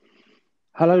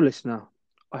Hello, listener.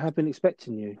 I have been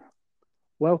expecting you.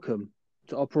 Welcome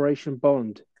to Operation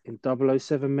Bond in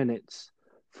 007 minutes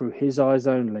through his eyes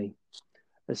only,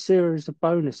 a series of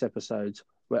bonus episodes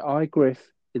where I,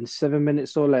 Griff, in 7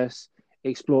 minutes or less,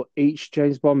 explore each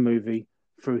James Bond movie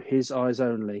through his eyes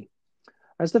only.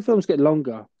 As the films get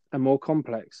longer and more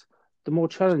complex, the more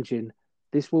challenging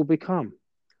this will become,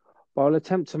 but I'll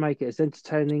attempt to make it as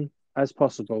entertaining as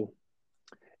possible.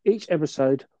 Each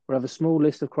episode will have a small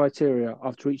list of criteria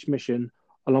after each mission,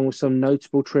 along with some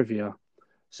notable trivia.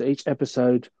 So each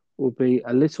episode will be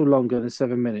a little longer than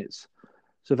 7 minutes.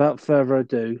 So without further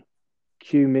ado,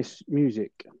 cue Miss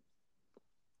Music.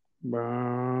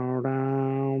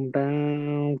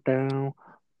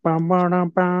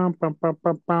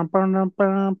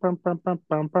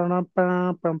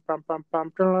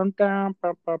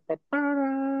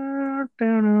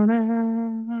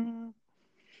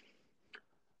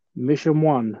 Mission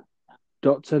 1,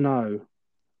 Doctor No.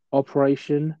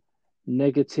 Operation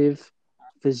Negative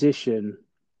Physician.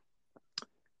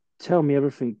 Tell me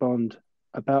everything, Bond,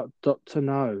 about Doctor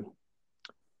No.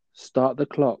 Start the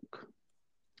clock.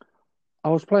 I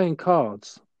was playing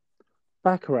cards,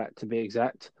 baccarat to be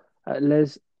exact, at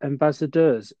Les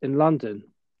Ambassadeurs in London.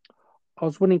 I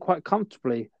was winning quite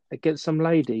comfortably against some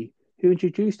lady who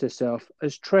introduced herself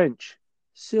as Trench,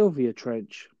 Sylvia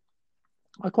Trench.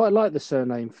 I quite liked the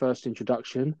surname first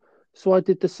introduction, so I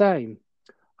did the same.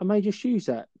 I may just use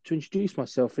that to introduce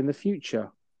myself in the future.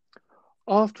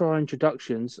 After our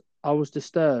introductions, I was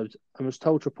disturbed and was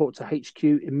told to report to HQ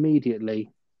immediately.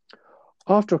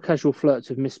 After a casual flirt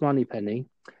with Miss Moneypenny,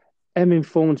 M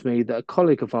informed me that a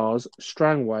colleague of ours,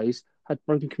 Strangways, had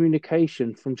broken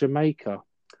communication from Jamaica.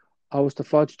 I was to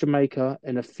fly to Jamaica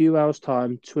in a few hours'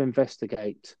 time to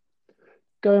investigate.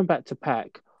 Going back to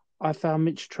pack, I found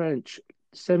Mitch Trench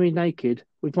semi-naked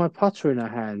with my putter in her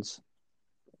hands.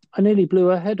 I nearly blew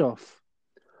her head off.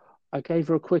 I gave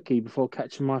her a quickie before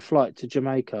catching my flight to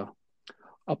Jamaica.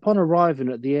 Upon arriving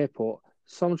at the airport,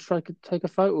 someone tried to take a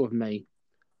photo of me,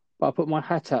 but I put my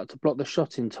hat out to block the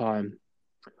shot in time.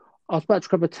 I was about to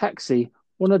grab a taxi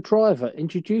when a driver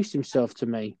introduced himself to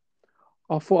me.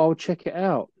 I thought I would check it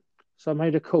out, so I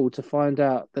made a call to find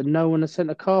out that no one had sent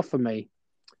a car for me.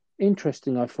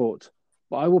 Interesting, I thought,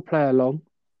 but I will play along.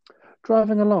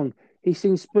 Driving along, he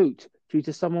seemed spooked due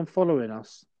to someone following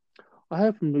us. I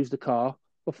helped him lose the car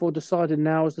before deciding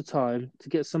now was the time to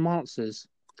get some answers.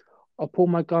 I pull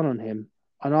my gun on him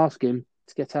and ask him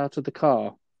to get out of the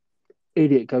car.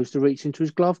 Idiot goes to reach into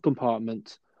his glove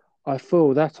compartment. I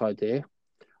foil that idea.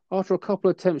 After a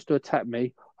couple of attempts to attack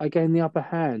me, I gain the upper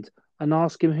hand and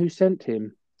ask him who sent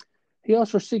him. He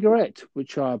asked for a cigarette,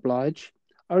 which I oblige,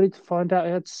 only to find out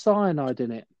it had cyanide in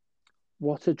it.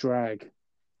 What a drag.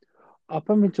 I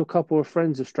bump into a couple of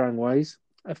friends of Strangways,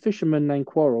 a fisherman named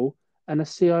Quarrel and a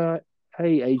CIA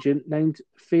agent named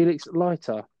Felix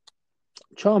Leiter.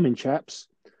 Charming chaps.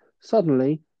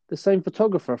 Suddenly, the same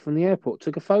photographer from the airport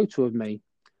took a photo of me.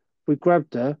 We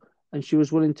grabbed her, and she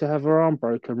was willing to have her arm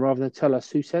broken rather than tell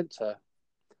us who sent her.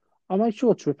 I made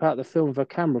sure to rip out the film of her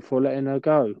camera before letting her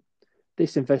go.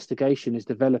 This investigation is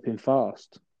developing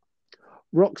fast.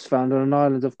 Rocks found on an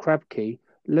island of Crab Key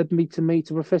led me to meet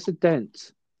Professor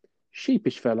Dent.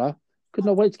 Sheepish fella, could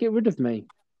not wait to get rid of me.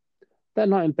 That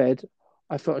night in bed,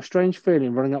 I felt a strange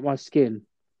feeling running up my skin.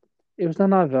 It was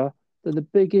none other than the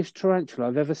biggest tarantula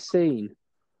I've ever seen.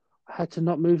 I had to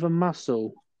not move a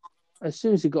muscle. As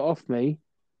soon as it got off me,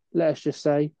 let us just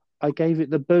say, I gave it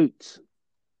the boot.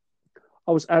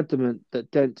 I was adamant that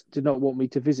Dent did not want me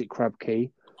to visit Crab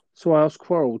Key, so I asked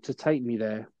Quarrel to take me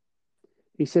there.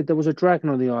 He said there was a dragon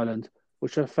on the island,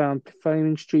 which I found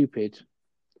flaming stupid.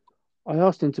 I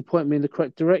asked him to point me in the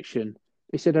correct direction.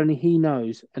 He said only he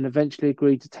knows, and eventually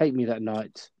agreed to take me that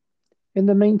night. In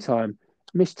the meantime,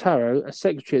 Miss Tarot, a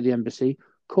secretary at the embassy,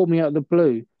 called me out of the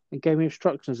blue and gave me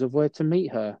instructions of where to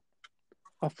meet her.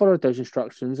 I followed those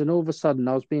instructions, and all of a sudden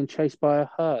I was being chased by a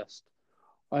hearse.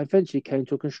 I eventually came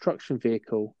to a construction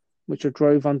vehicle, which I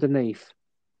drove underneath.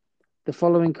 The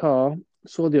following car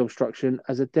saw the obstruction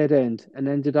as a dead end and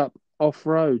ended up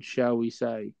off-road, shall we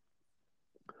say.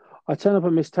 I turn up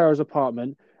at Miss Taro's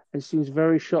apartment and seems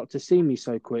very shocked to see me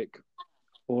so quick,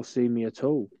 or see me at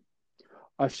all.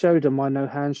 I showed her my no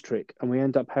hands trick, and we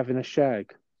end up having a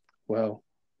shag. Well,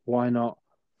 why not?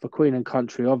 For Queen and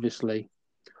Country, obviously.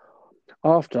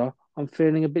 After, I'm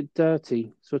feeling a bit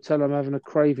dirty, so I tell her I'm having a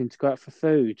craving to go out for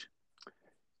food.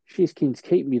 She's keen to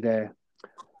keep me there,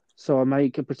 so I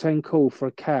make a pretend call for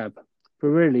a cab, but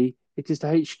really, it is to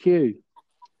HQ.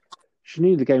 She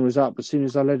knew the game was up as soon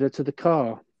as I led her to the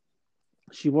car.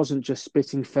 She wasn't just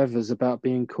spitting feathers about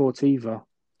being caught either.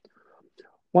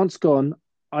 Once gone,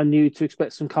 I knew to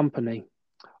expect some company.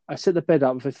 I set the bed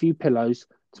up with a few pillows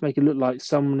to make it look like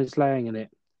someone is laying in it,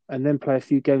 and then play a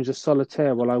few games of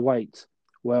solitaire while I wait.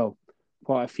 Well,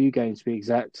 quite a few games to be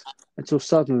exact, until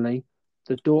suddenly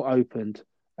the door opened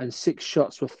and 6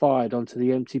 shots were fired onto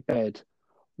the empty bed.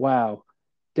 Wow,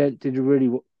 Dent did he really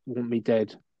want me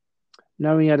dead?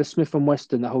 Knowing he had a Smith& and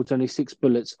Wesson that holds only 6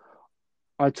 bullets,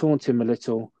 I taunted him a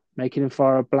little, making him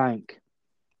fire a blank.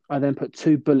 I then put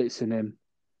 2 bullets in him.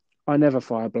 I never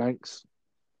fire blanks.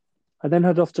 I then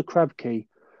head off to Crab Key.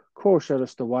 Cora showed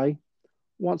us the way.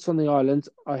 Once on the island,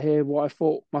 I hear what I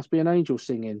thought must be an angel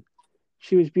singing.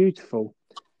 She was beautiful.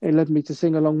 It led me to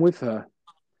sing along with her.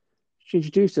 She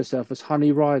introduced herself as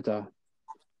Honey Rider.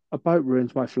 A boat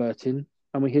ruined my flirting,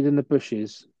 and we hid in the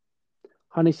bushes.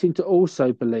 Honey seemed to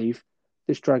also believe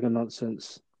this dragon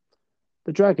nonsense.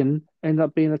 The dragon ended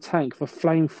up being a tank for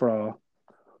flamethrower.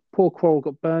 Poor Quarrel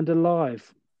got burned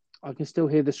alive. I can still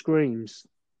hear the screams.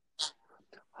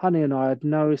 Honey and I had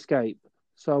no escape,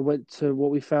 so I went to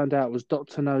what we found out was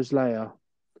Dr. No's lair.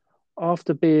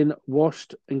 After being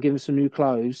washed and given some new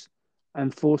clothes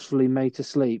and forcefully made to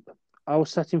sleep, I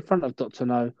was sat in front of Dr.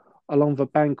 No along with a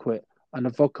banquet and a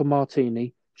vodka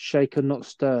martini, shaken not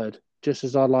stirred, just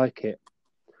as I like it.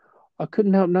 I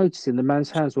couldn't help noticing the man's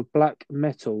hands were black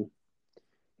metal.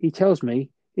 He tells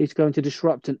me he's going to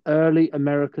disrupt an early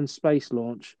American space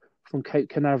launch from Cape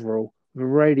Canaveral with a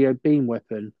radio beam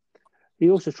weapon. He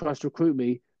also tries to recruit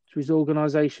me to his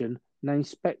organization named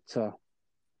Spectre.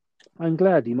 I'm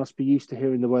glad he must be used to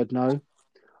hearing the word no.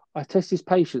 I test his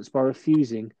patience by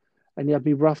refusing, and he had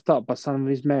me roughed up by some of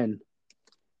his men.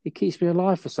 He keeps me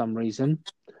alive for some reason.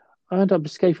 I end up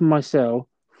escaping my cell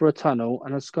through a tunnel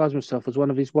and disguise myself as one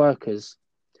of his workers.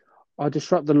 I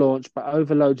disrupt the launch by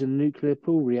overloading the nuclear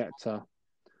pool reactor.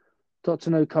 Dr.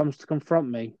 No comes to confront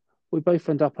me. We both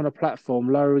end up on a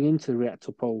platform lowering into the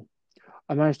reactor pool.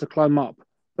 I managed to climb up,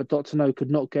 but Dr. No could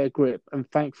not get a grip and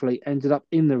thankfully ended up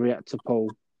in the reactor pool.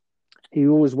 He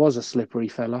always was a slippery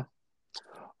fella.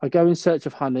 I go in search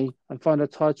of Honey and find her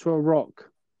tied to a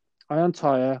rock. I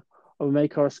untie her and we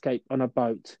make our escape on a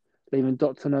boat, leaving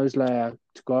Dr. No's lair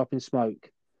to go up in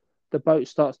smoke. The boat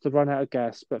starts to run out of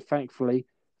gas, but thankfully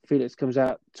Felix comes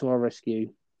out to our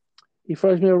rescue. He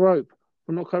throws me a rope.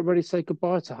 I'm not quite ready to say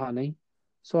goodbye to Honey,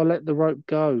 so I let the rope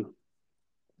go.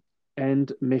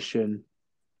 End mission.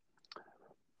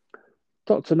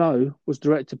 Dr. No was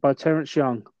directed by Terence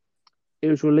Young. It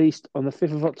was released on the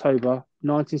 5th of October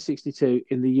 1962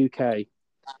 in the UK.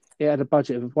 It had a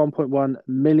budget of $1.1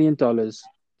 million.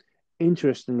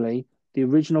 Interestingly, the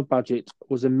original budget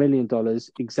was $1 million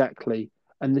exactly,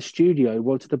 and the studio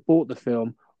wanted to bought the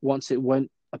film once it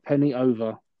went a penny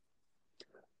over.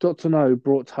 Dr. No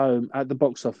brought home at the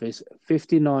box office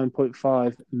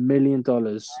 $59.5 million.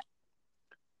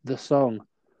 The song.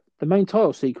 The main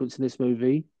title sequence in this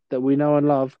movie that we know and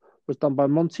love was done by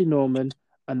Monty Norman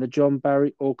and the John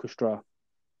Barry Orchestra.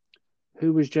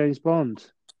 Who was James Bond?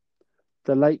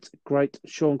 The late, great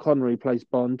Sean Connery plays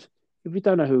Bond. If you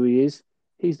don't know who he is,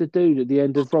 he's the dude at the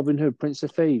end of Robin Hood, Prince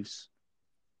of Thieves.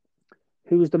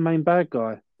 Who was the main bad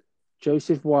guy?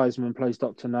 Joseph Wiseman plays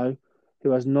Dr. No,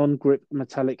 who has non-grip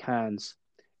metallic hands.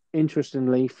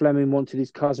 Interestingly, Fleming wanted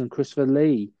his cousin Christopher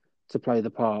Lee to play the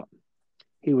part.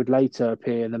 He would later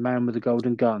appear in The Man with the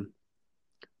Golden Gun.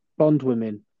 Bond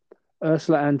women.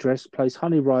 Ursula Andress plays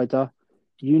Honey Rider,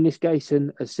 Eunice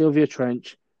Gayson as Sylvia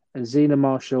Trench, and Zena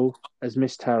Marshall as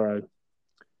Miss Tarot.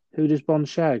 Who does Bond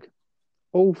shag?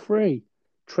 All three.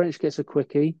 Trench gets a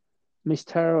quickie, Miss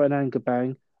Tarot an anger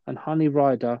bang, and Honey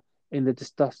Rider in the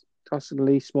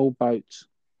disgustingly small boat.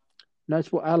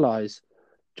 Notable allies: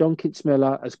 John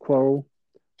Kitzmiller as Quarrel,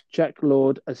 Jack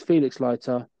Lord as Felix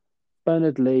Leiter,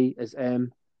 Bernard Lee as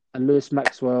M, and Lewis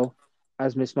Maxwell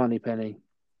as Miss Moneypenny.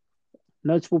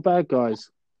 Notable bad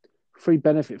guys: free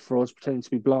benefit frauds pretending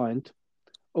to be blind.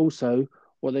 Also,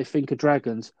 what they think are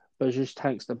dragons, but just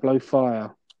tanks that blow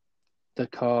fire. The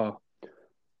car.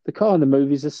 The car in the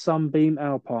movie is a Sunbeam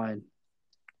Alpine.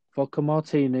 Vodka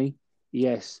martini,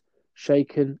 yes.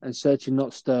 Shaken and searching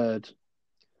not stirred.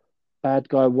 Bad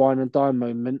guy wine and dine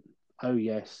moment, oh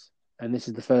yes. And this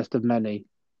is the first of many.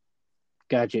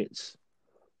 Gadgets.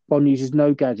 Bond uses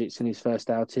no gadgets in his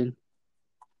first outing.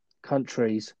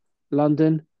 Countries: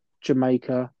 London,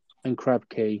 Jamaica, and Crab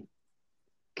Key.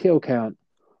 Kill count: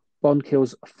 Bond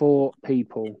kills 4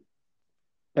 people.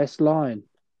 Best line: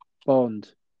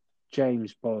 Bond,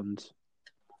 James Bond.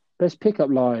 Best pickup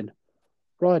line: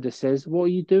 Ryder says, "What are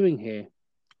you doing here?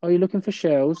 Are you looking for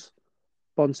shells?"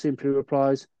 Bond simply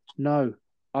replies, "No,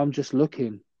 I'm just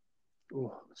looking."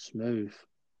 Oh, smooth.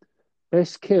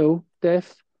 Best kill: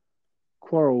 Death.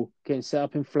 Quarrel getting set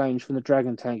up in flames from the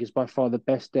dragon tank is by far the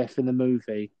best death in the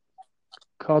movie.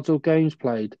 Cards or games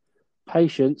played?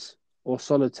 Patience or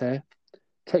Solitaire,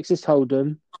 Texas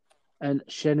Hold'em, and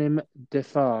Shenim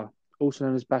Defar, also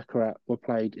known as Baccarat, were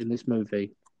played in this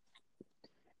movie.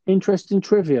 Interesting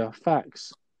trivia,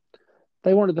 facts.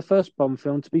 They wanted the first Bond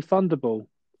film to be fundable,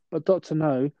 but Dr.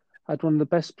 No had one of the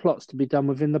best plots to be done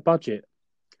within the budget,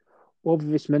 all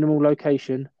with its minimal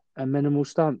location and minimal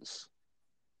stunts.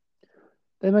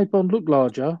 They made Bond look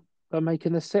larger by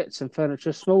making the sets and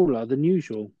furniture smaller than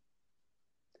usual.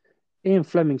 Ian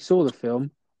Fleming saw the film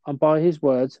and, by his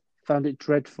words, found it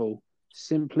dreadful,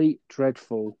 simply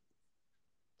dreadful.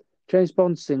 James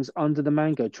Bond sings Under the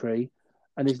Mango Tree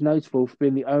and is notable for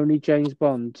being the only James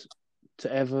Bond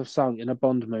to ever have sung in a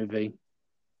Bond movie.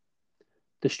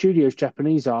 The studio's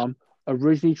Japanese arm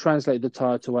originally translated the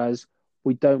title as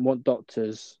We Don't Want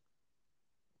Doctors.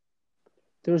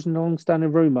 There is a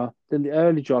long-standing rumour that in the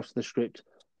early drafts of the script,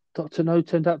 Dr. No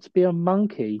turned out to be a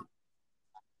monkey.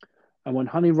 And when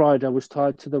Honey Rider was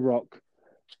tied to the rock,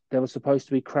 there were supposed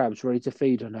to be crabs ready to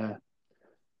feed on her.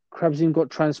 Crabs even got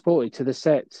transported to the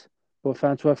set, but were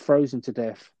found to have frozen to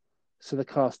death, so the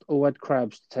cast all had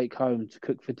crabs to take home to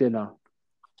cook for dinner.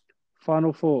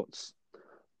 Final thoughts.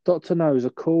 Dr. No is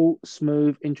a cool,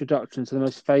 smooth introduction to the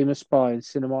most famous spy in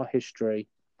cinema history.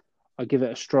 I give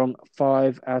it a strong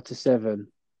 5 out of 7.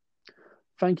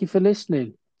 Thank you for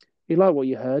listening. If you like what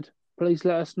you heard, please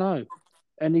let us know.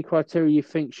 Any criteria you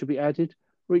think should be added,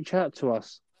 reach out to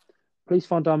us. Please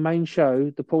find our main show,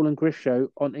 The Paul and Griff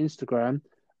Show, on Instagram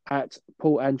at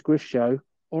Paul and Griff Show,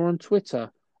 or on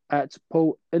Twitter at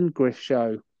Paul and Griff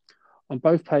Show. On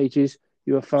both pages,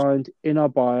 you will find in our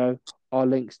bio our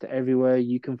links to everywhere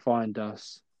you can find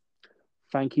us.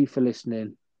 Thank you for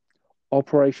listening.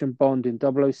 Operation Bond in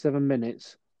 007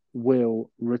 minutes will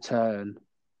return.